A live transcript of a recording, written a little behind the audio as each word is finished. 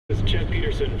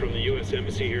From the U.S.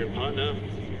 Embassy here in Patna.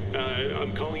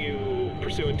 I'm calling you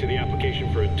pursuant to the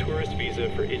application for a tourist visa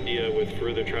for India with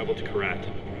further travel to Korat.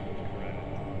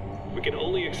 We can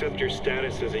only accept your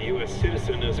status as a U.S.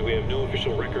 citizen as we have no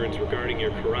official records regarding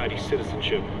your Karati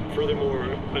citizenship.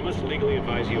 Furthermore, I must legally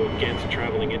advise you against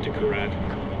traveling into Korat.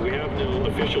 We have no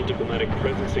official diplomatic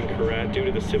presence in Korat due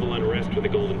to the civil unrest with the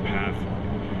Golden Path.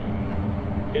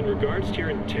 In regards to your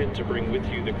intent to bring with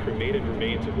you the cremated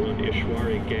remains of one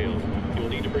Ishwari Gale, you will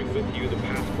need to bring with you the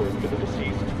passport for the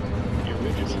deceased, the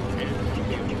original and the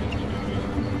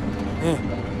Hey,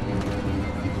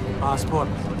 passport.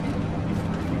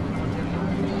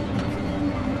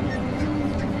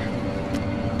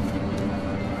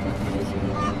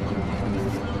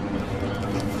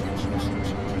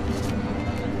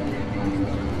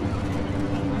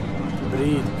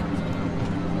 Breathe.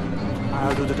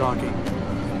 I'll do the talking.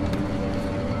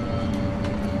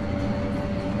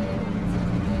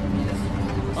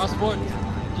 Passport,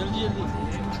 जल्दी जल्दी.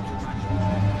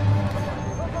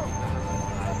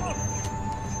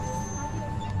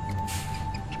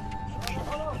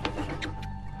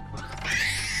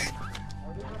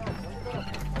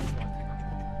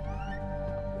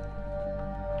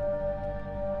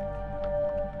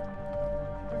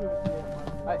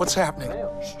 What's happening?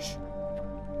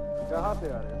 कहाँ पे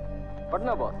आ रहे हैं?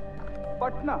 Patna boss.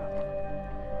 Patna?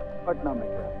 Patna में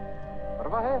क्या?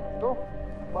 परवाह है तो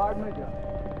बाढ़ में क्या?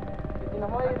 लेकिन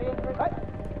हमारी रेंज में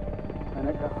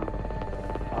मैंने कहा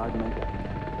आग में क्या?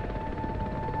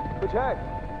 कुछ है?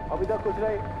 अभी तक कुछ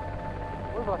नहीं.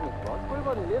 कोई बात नहीं बॉस, कोई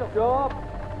बात नहीं, ले लो. चुप.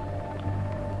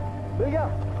 मिल गया?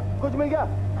 कुछ मिल गया?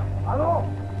 हेलो.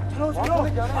 चलो चलो.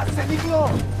 आज से निकलो.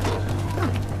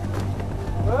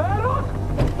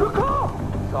 रुको.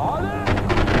 साले.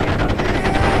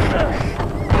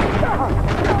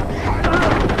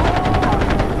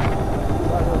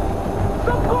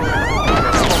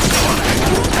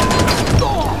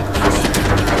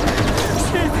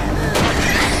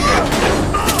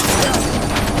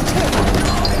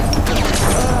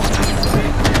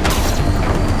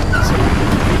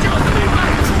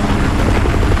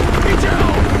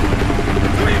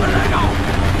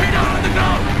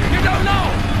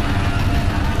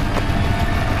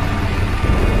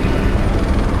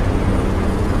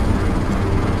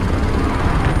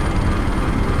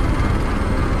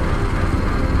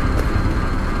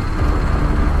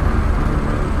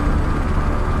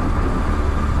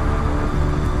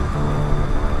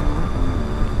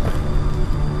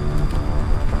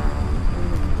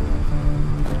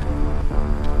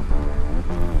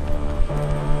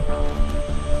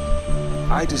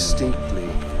 I distinctly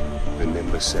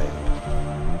remember saying,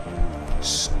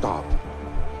 stop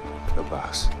the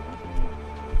bus.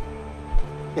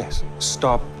 Yes,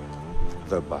 stop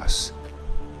the bus.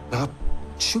 Not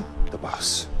shoot the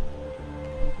bus.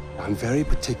 I'm very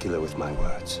particular with my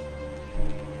words.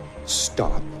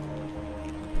 Stop.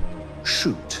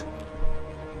 Shoot.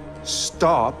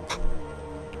 Stop.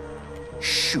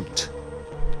 Shoot.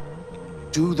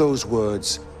 Do those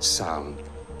words sound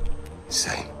the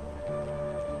same?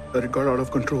 But it got out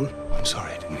of control. I'm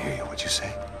sorry, I didn't hear you. What'd you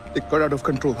say? It got out of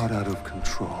control. Got out of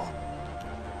control.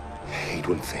 I hate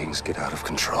when things get out of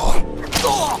control.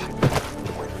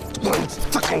 One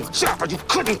fucking job, you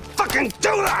couldn't fucking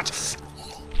do that!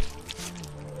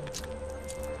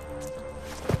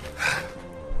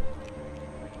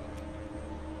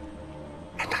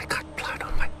 And I got blood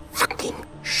on my fucking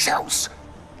shoes.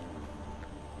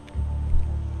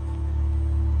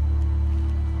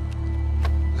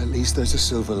 At least there's a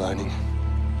silver lining.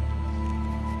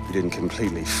 You didn't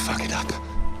completely fuck it up.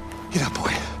 Get up,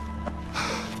 boy.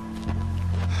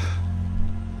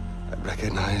 I'd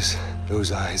recognize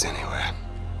those eyes anywhere.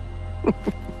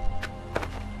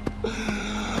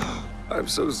 I'm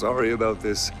so sorry about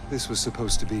this. This was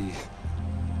supposed to be...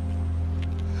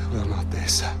 well, not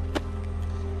this.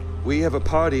 We have a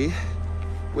party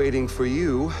waiting for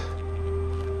you,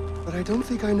 but I don't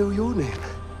think I know your name.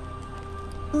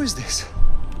 Who is this?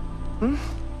 Hmm?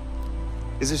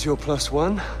 Is this your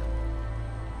 +1?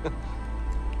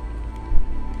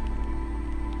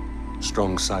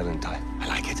 Strong silent type. I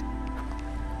like it.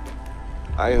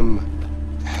 I am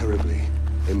terribly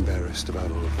embarrassed about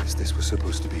all of this. This was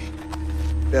supposed to be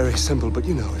very simple, but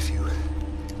you know, if you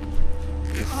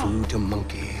give food to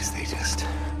monkeys, they just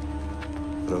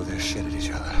throw their shit at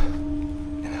each other.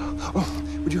 You know? Oh,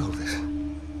 would you hold this?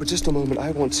 For just a moment,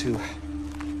 I want to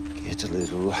get a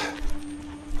little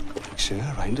picture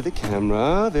right into the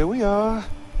camera. There we are.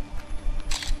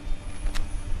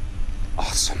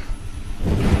 Awesome.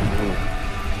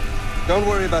 Don't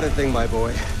worry about a thing, my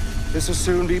boy. This will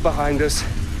soon be behind us.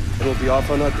 and we'll be off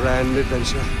on a grand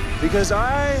adventure. Because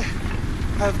I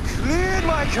have cleared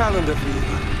my calendar for you.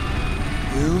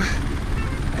 You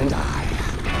and I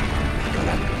are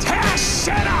gonna tear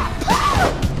shit up!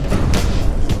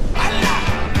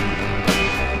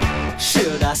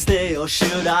 Should I stay or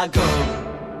should I go?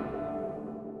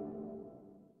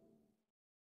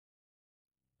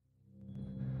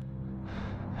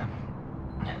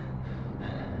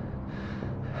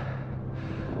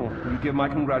 Will you give my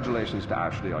congratulations to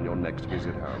Ashley on your next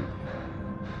visit home?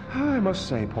 I must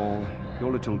say, Paul,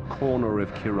 your little corner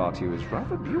of Kiratu is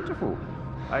rather beautiful.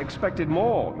 I expected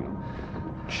more.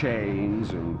 Chains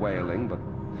and wailing, but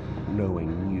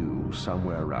knowing you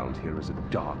somewhere around here is a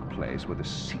dark place where the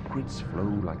secrets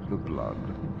flow like the blood.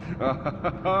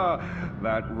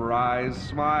 That wry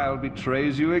smile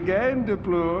betrays you again,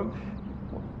 Deplour.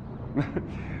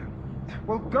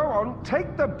 Well, go on,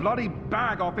 take the bloody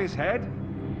bag off his head.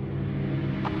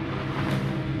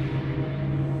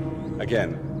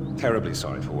 Again, terribly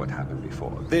sorry for what happened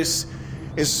before. This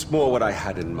is more what I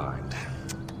had in mind.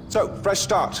 So, fresh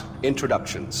start.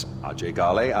 Introductions. RJ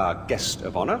Gale, our guest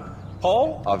of honor.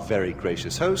 Paul, our very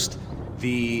gracious host.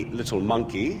 The little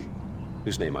monkey,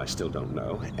 whose name I still don't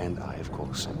know. And I, of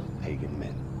course, am Pagan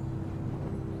Min.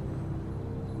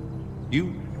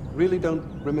 You really don't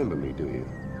remember me, do you?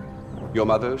 Your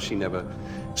mother, she never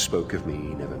spoke of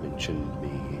me, never mentioned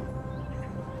me.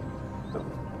 Oh,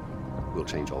 we'll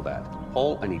change all that.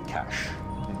 Paul, I need cash.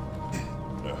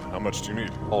 How much do you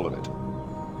need? All of it.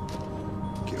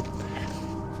 Thank you.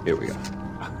 Here we go.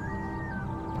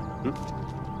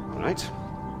 All right.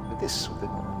 With this, with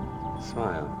a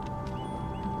smile.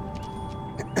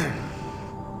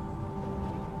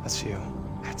 That's you.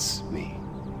 That's me.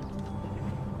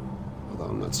 Although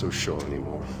I'm not so sure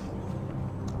anymore.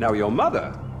 Now, your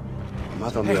mother,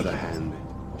 on the other hand,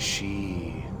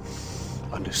 she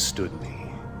understood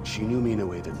me. She knew me in a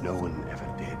way that no one ever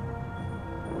did.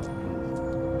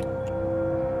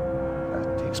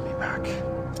 That takes me back.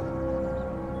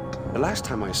 The last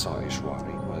time I saw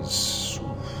Ishwari was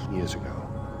years ago.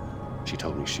 She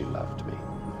told me she loved me.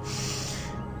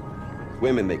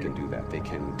 Women, they can do that. They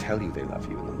can tell you they love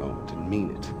you in the moment and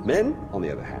mean it. Men, on the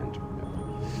other hand,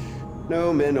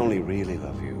 no, men only really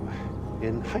love you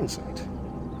in hindsight,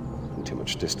 when too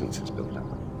much distance is built up.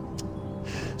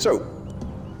 So,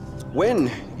 when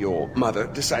your mother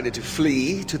decided to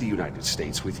flee to the United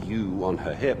States with you on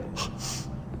her hip,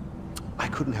 I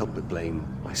couldn't help but blame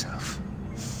myself.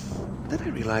 Then I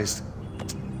realized,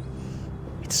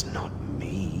 it's not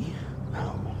me,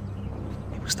 no.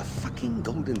 It was the fucking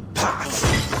Golden Path.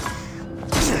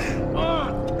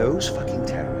 Those fucking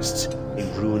terrorists,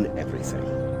 they ruin everything.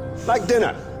 Like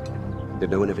dinner. Did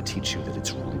no one ever teach you that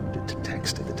it's rude to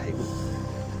text at the table?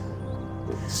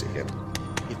 Let's see here.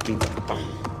 Give me the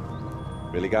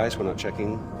phone. Really, guys? We're not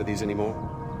checking for these anymore?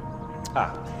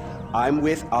 Ah, I'm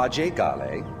with RJ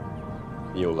Gale.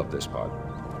 You'll love this part.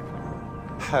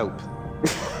 Help.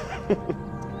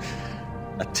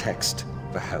 A text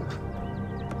for help.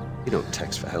 You don't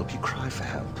text for help, you cry for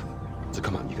help. So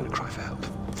come on, you're gonna cry for help.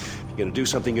 If you're gonna do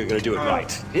something, you're gonna do it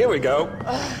right. Here we go.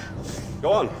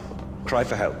 Go on. Cry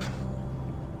for help.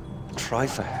 Cry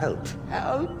for help.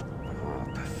 Help! Oh,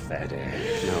 pathetic.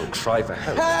 No, cry for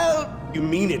help. Help! You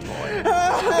mean it, boy.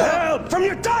 Help! From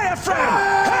your diaphragm!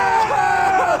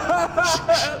 Help! Shh,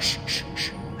 shh, shh,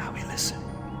 shh. Now we listen.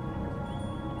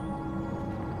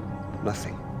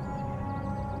 Nothing.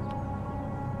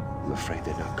 I'm afraid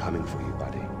they're not coming for you,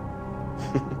 buddy.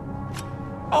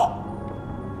 Oh!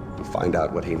 We'll find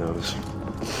out what he knows.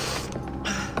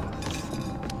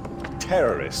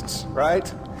 Terrorists,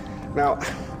 right? Now,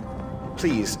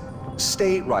 please,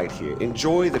 stay right here.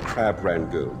 Enjoy the crab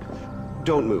rangoon.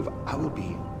 Don't move. I will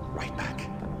be right back.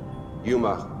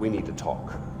 Yuma, we need to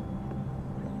talk.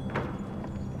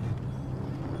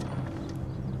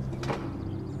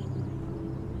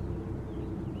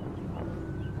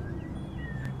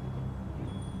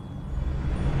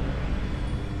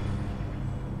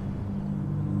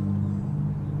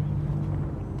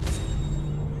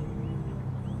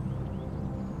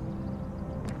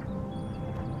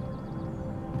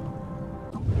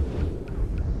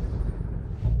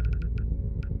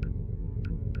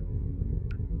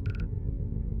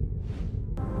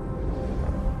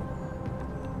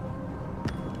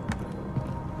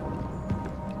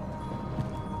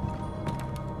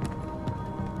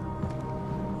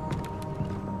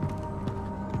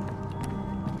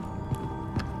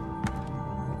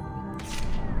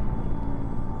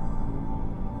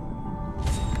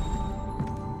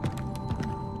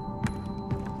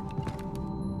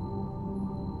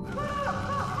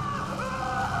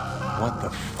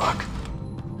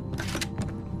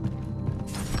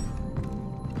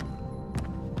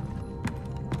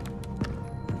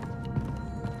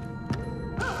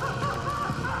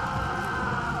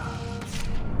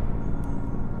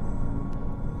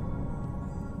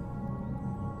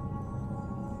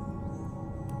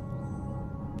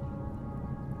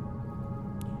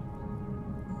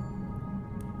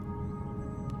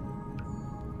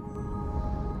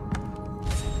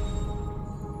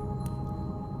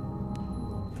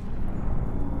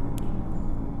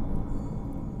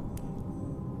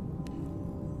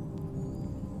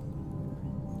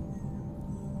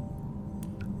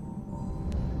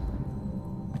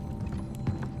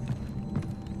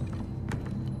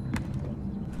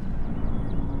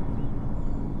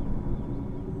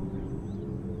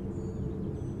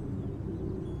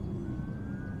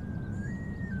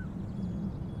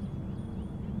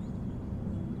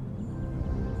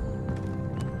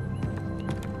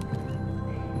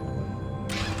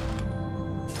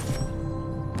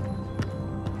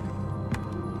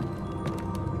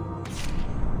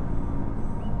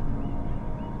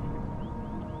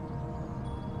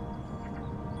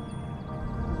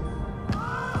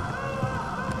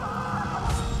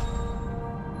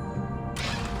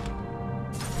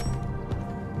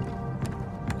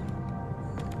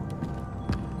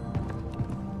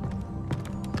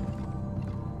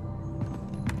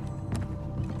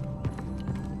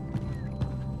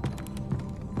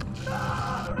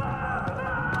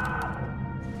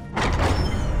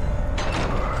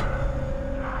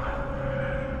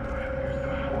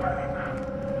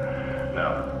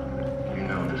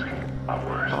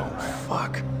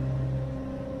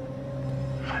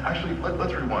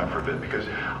 let's rewind for a bit, because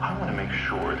I want to make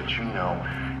sure that you know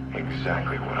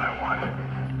exactly what I want.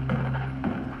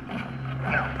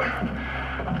 Now,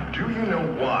 do you know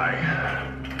why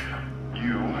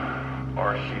you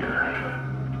are here?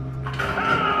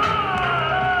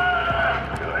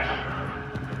 Good.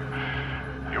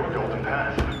 Your golden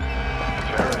path.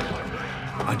 Terrorist.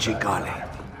 Ajay Kale.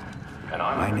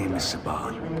 My name is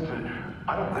Sabal.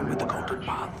 I'm with the Golden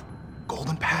Path.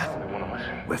 Golden Path?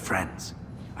 We're friends.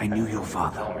 I knew your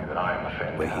father.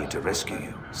 We're here to rescue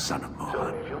you, son of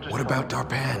Mohan. What about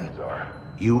Darpan?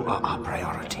 You are our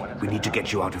priority. We need to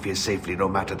get you out of here safely, no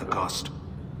matter the cost.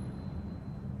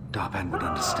 Darpan would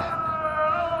understand.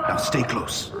 Now stay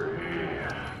close.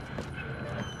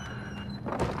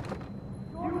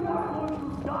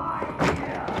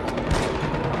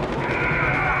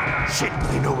 Shit,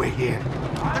 they know we're here.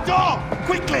 The door!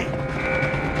 Quickly!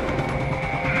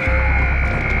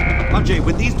 Ajay,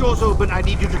 with these doors open, I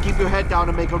need you to keep your head down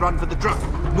and make a run for the truck.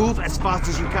 Move as fast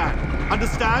as you can.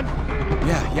 Understand?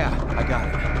 Yeah, I got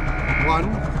it. 1,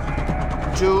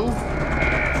 2,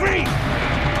 3!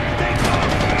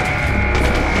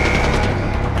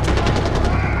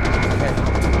 Okay.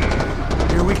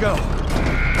 Here we go.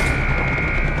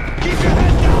 Keep your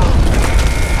head down!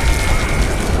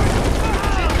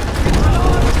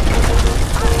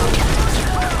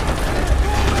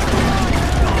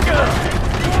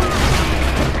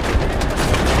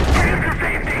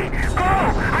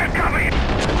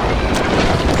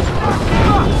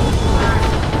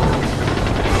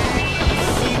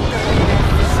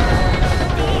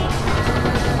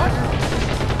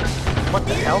 What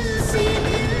the hell?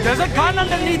 There's a gun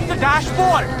underneath the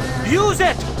dashboard! Use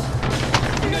it!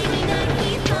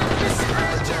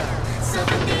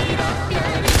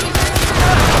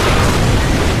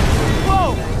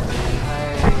 Whoa!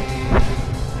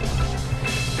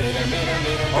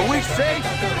 Are we safe?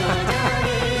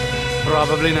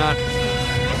 Probably not.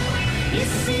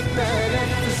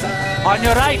 On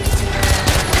your right!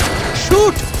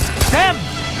 Shoot! Them!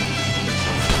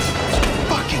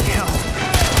 Fucking hell!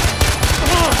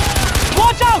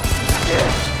 Watch out!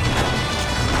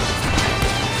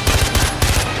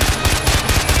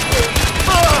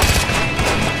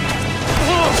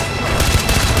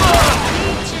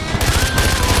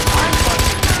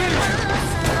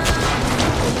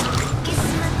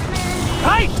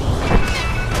 Right!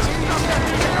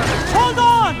 Hold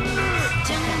on!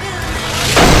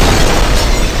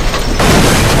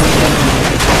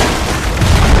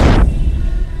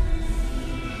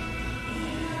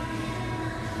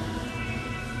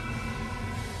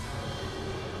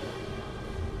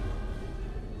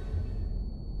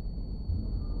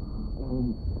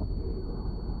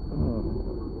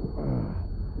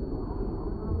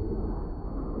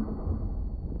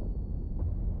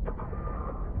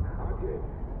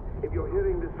 If you're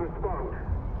hearing this, respond.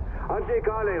 Ajay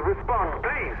Kale, respond,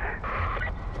 please.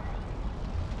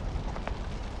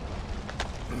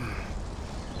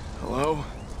 Hello?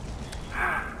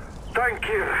 Thank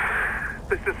you.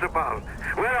 This is Sabal.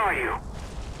 Where are you?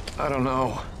 I don't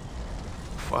know.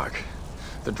 Fuck.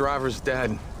 The driver's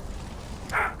dead.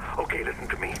 Okay, listen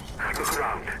to me. Look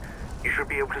around. You should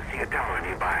be able to see a tower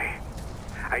nearby.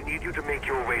 I need you to make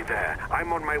your way there.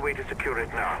 I'm on my way to secure it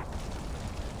now.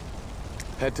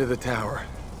 Head to the tower.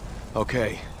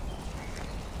 Okay.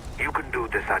 You can do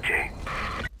this, Ajay.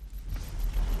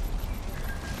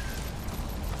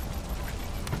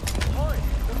 Boy,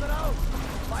 look around.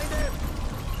 Find him.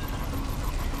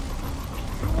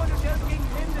 You want to tell King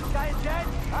Finn this guy is dead?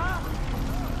 Huh?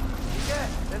 Okay,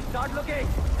 then start looking.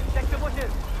 Check the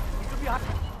bushes. He could be hot.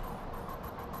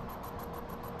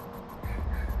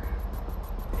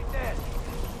 There.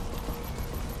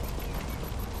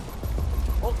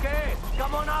 Okay,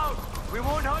 come on out. We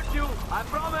won't hurt you. I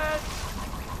promise.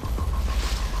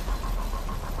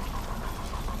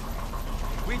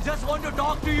 We just want to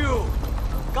talk to you.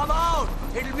 Come out.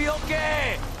 It'll be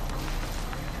okay.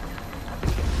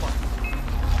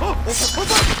 This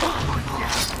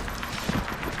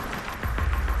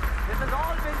has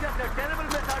all been just a terrible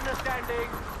misunderstanding.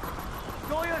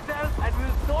 Show yourself and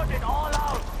we'll sort it all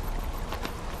out.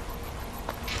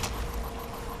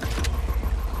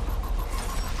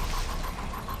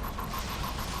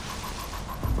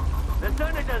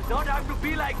 Listen, it does not have to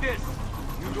be like this.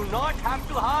 You do not have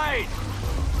to hide.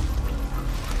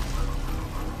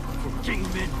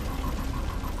 Kingman.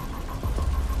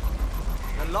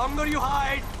 The longer you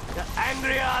hide, the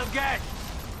angrier I'll get.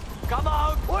 Come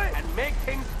out and make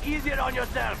things easier on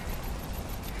yourself.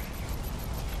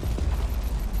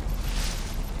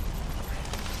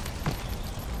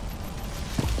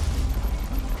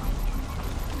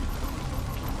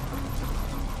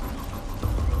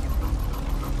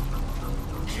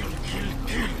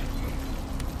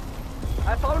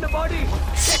 body!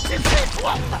 Get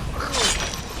inside!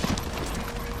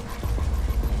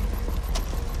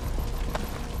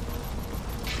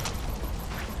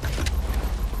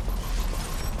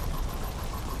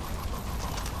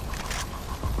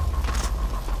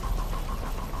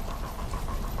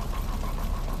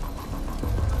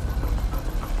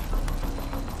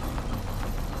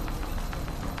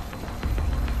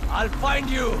 I'll find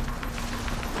you,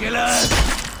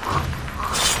 killers!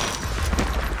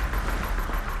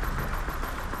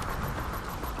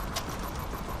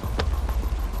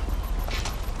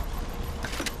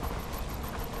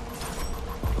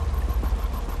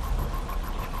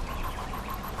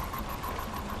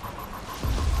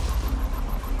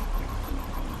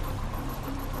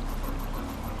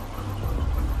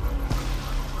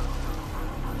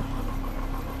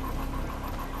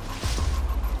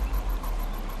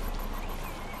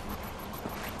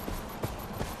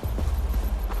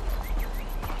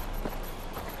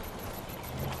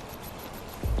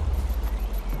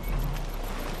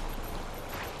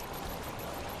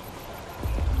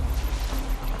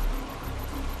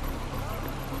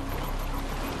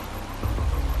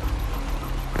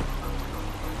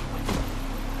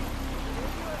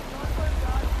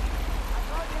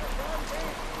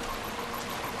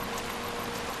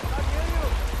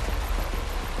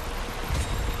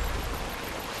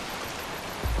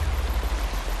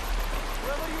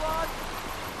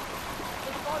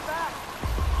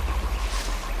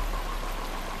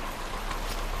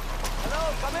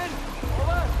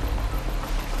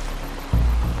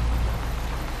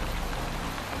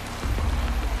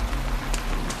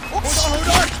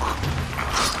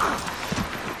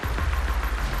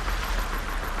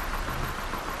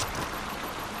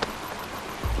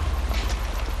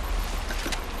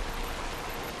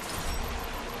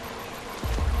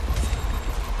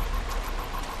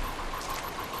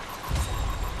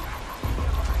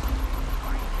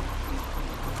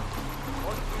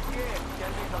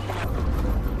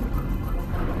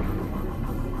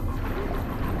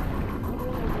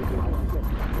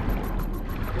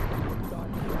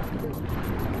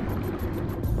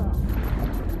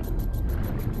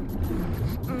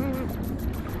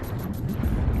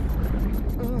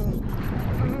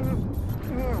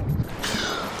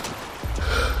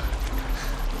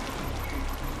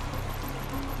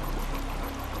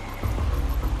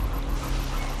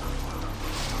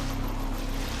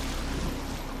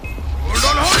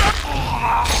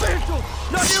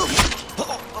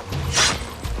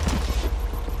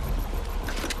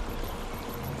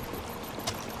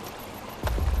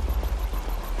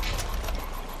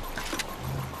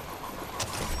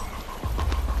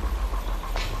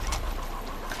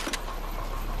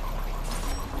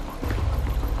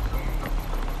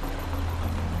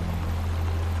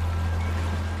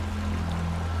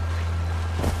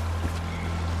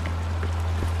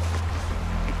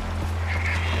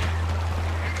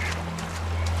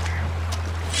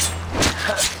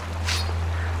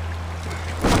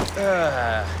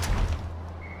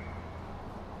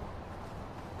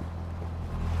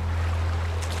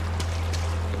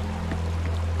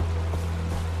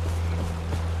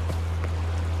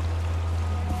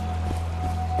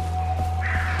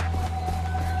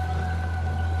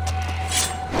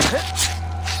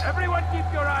 Everyone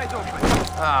keep your eyes open!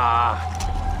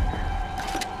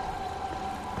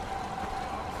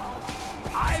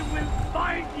 I will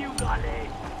find you, Gully!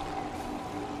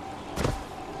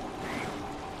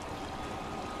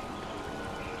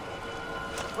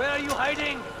 Where are you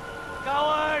hiding?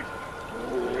 Coward!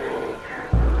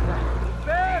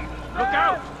 Ben! Look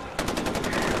out!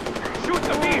 Shoot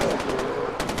the beast!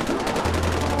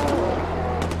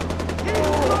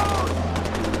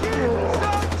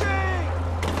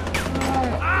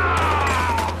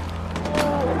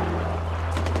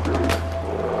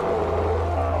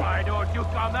 Why don't you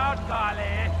come out,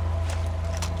 Carly?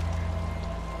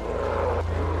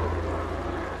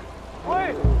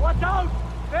 Wait! Watch out!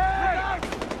 Hey!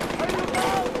 Where you go?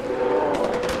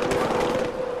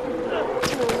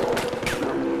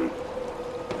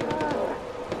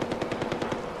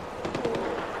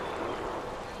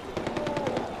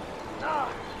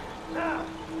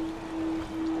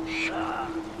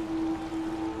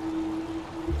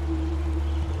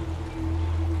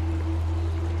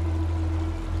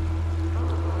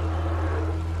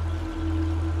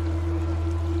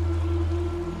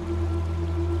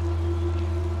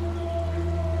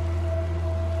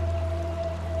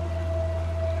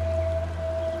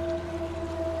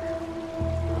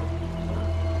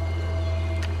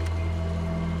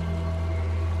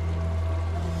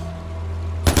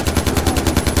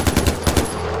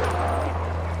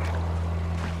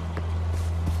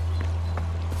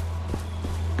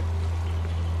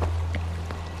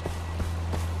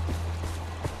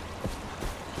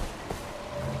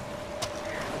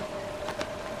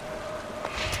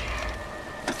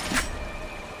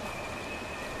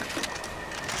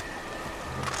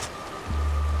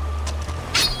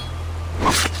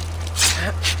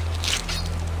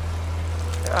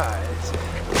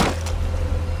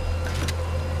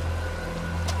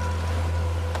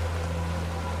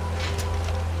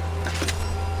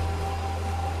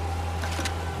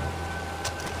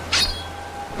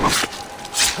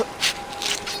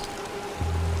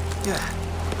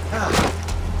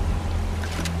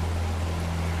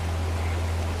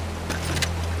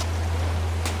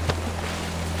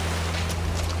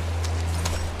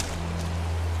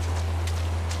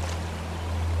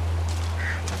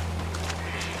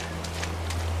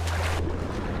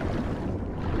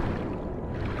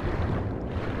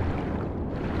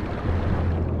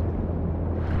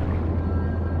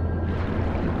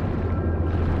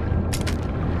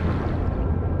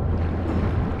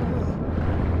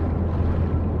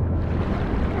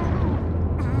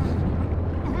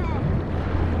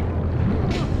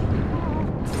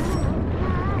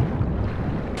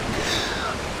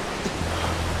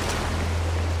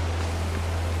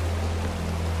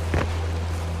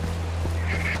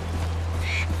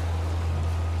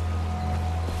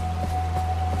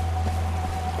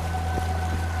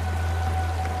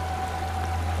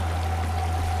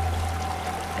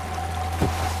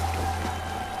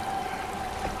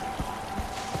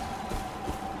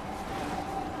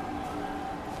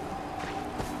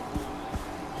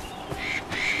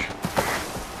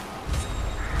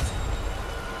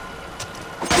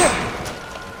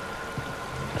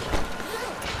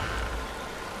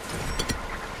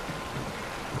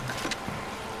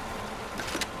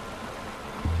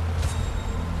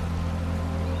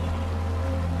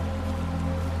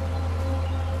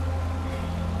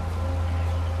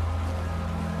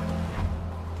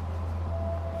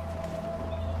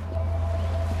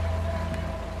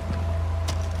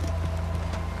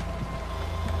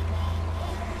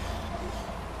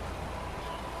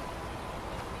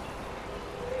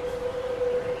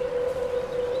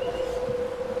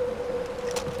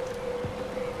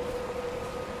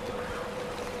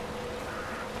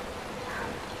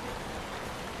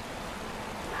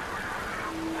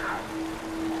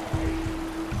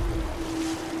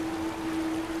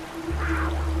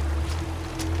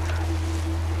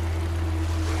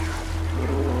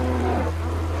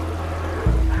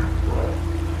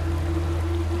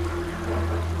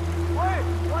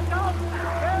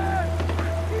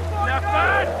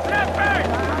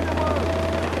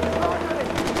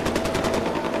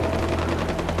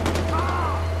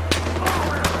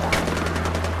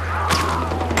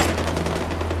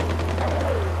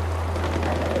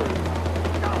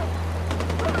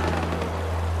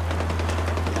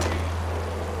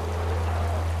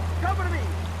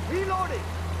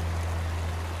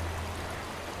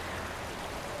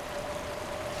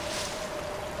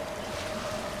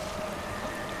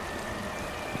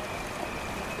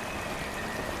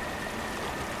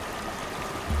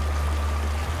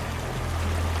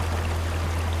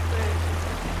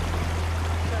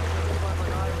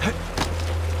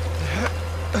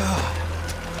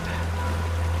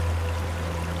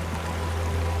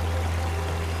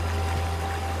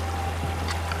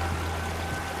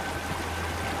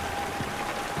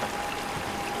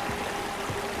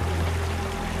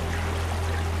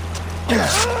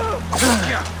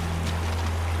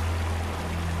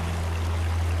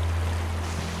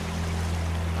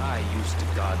 I used to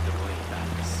guard the way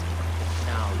backs.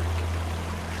 Now look at me.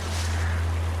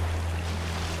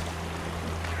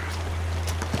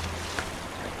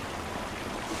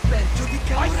 Bend to the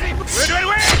camera.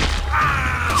 I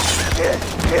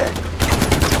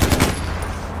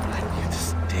knew this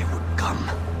day would come.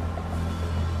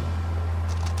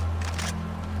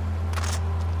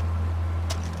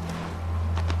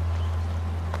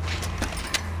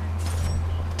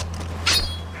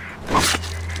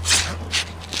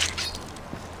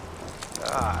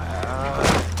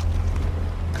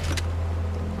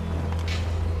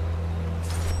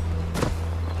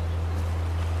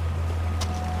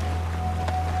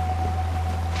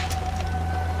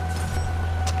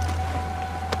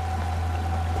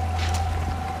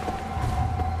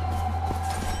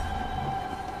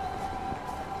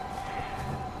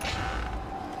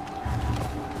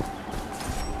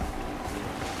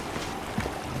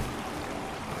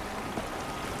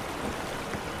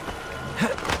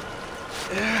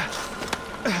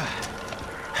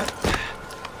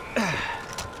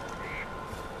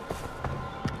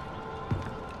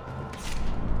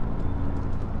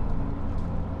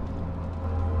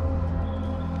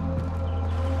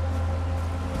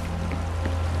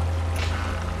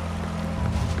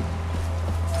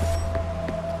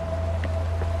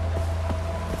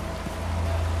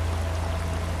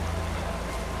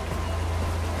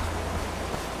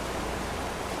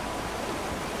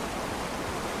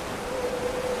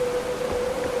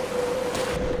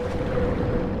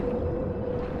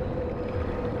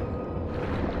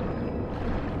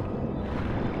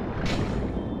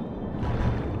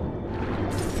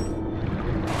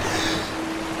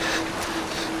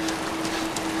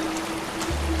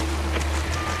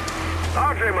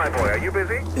 RJ, my boy, are you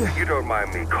busy? You don't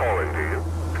mind me calling, do you?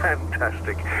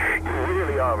 Fantastic. You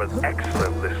really are an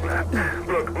excellent listener.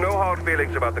 Look, no hard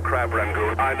feelings about the crab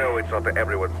rangoon. I know it's not to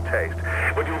everyone's taste.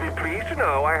 But you'll be pleased to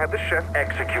know I had the chef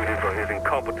executed for his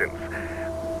incompetence.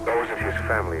 Or was it his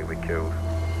family we killed?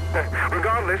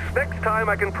 Regardless, next time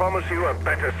I can promise you a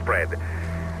better spread.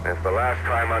 It's the last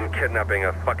time I'm kidnapping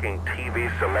a fucking TV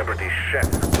celebrity chef.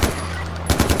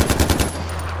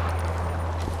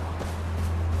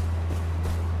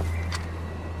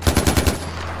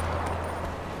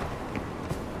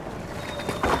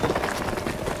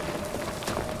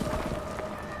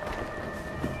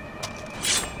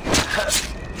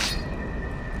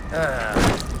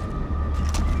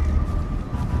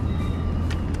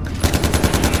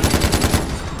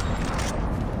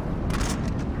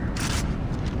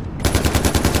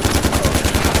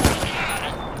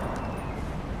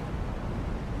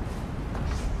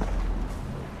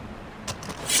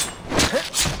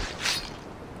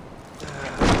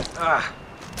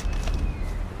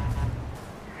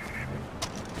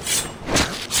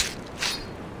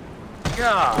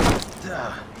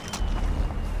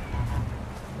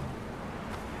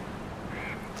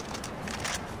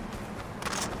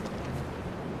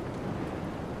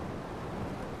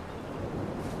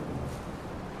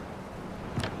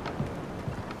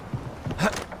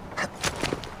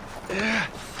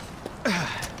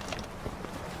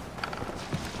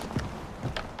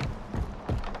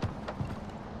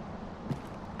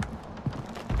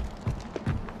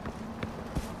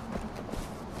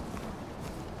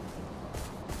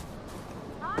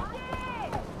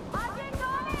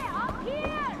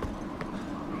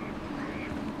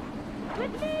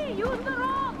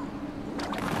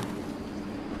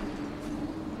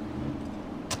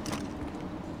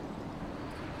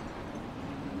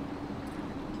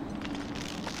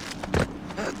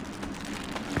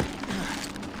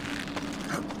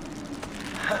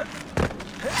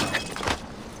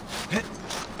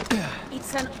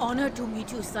 honor to meet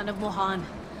you, son of Mohan.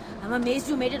 I'm amazed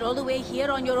you made it all the way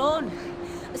here on your own.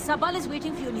 Sabal is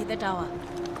waiting for you near the tower.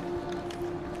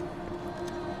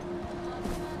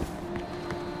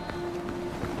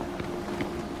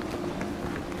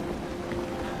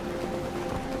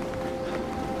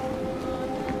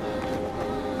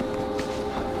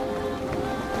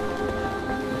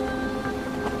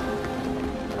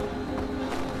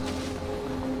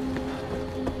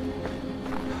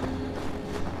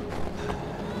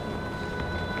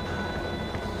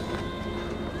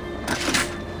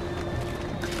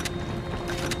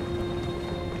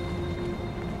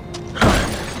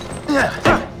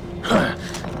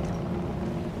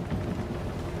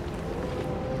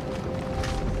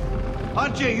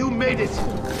 Ajay, you made it!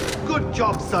 Good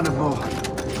job, son of Mohan.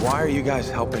 Why are you guys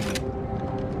helping me?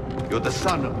 You're the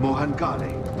son of Mohan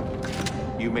Ghale.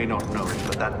 You may not know it,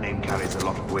 but that name carries a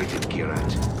lot of weight in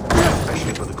Kirat.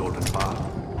 Especially for the Golden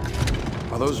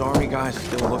Path. Are those army guys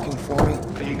still looking for me?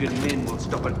 Pagan men will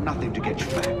stop at nothing to get you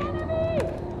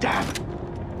back.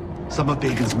 Damn! Some of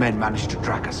Pagan's men managed to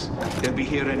track us. They'll be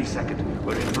here any second.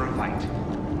 We're in for a fight.